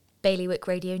Bailiwick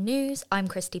Radio News, I'm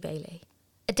Christy Bailey.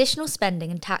 Additional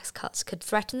spending and tax cuts could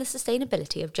threaten the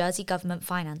sustainability of Jersey government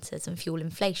finances and fuel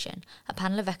inflation, a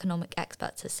panel of economic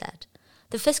experts has said.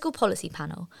 The Fiscal Policy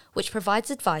Panel, which provides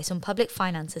advice on public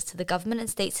finances to the Government and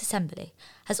States Assembly,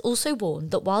 has also warned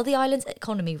that while the island's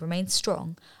economy remains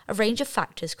strong, a range of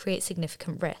factors create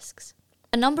significant risks.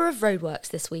 A number of roadworks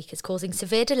this week is causing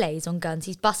severe delays on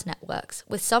Guernsey's bus networks,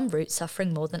 with some routes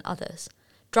suffering more than others.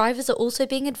 Drivers are also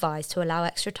being advised to allow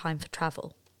extra time for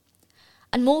travel.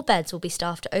 And more beds will be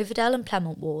staffed at Overdale and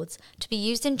Plemont wards to be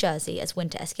used in Jersey as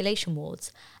winter escalation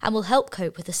wards and will help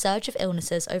cope with the surge of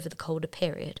illnesses over the colder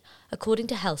period, according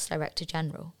to Health's Director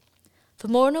General. For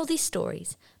more on all these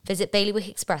stories, visit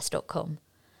bailiwickexpress.com.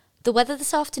 The weather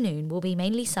this afternoon will be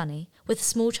mainly sunny, with a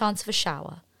small chance of a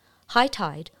shower. High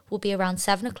tide will be around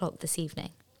 7 o'clock this evening.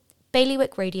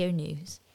 Bailiwick Radio News.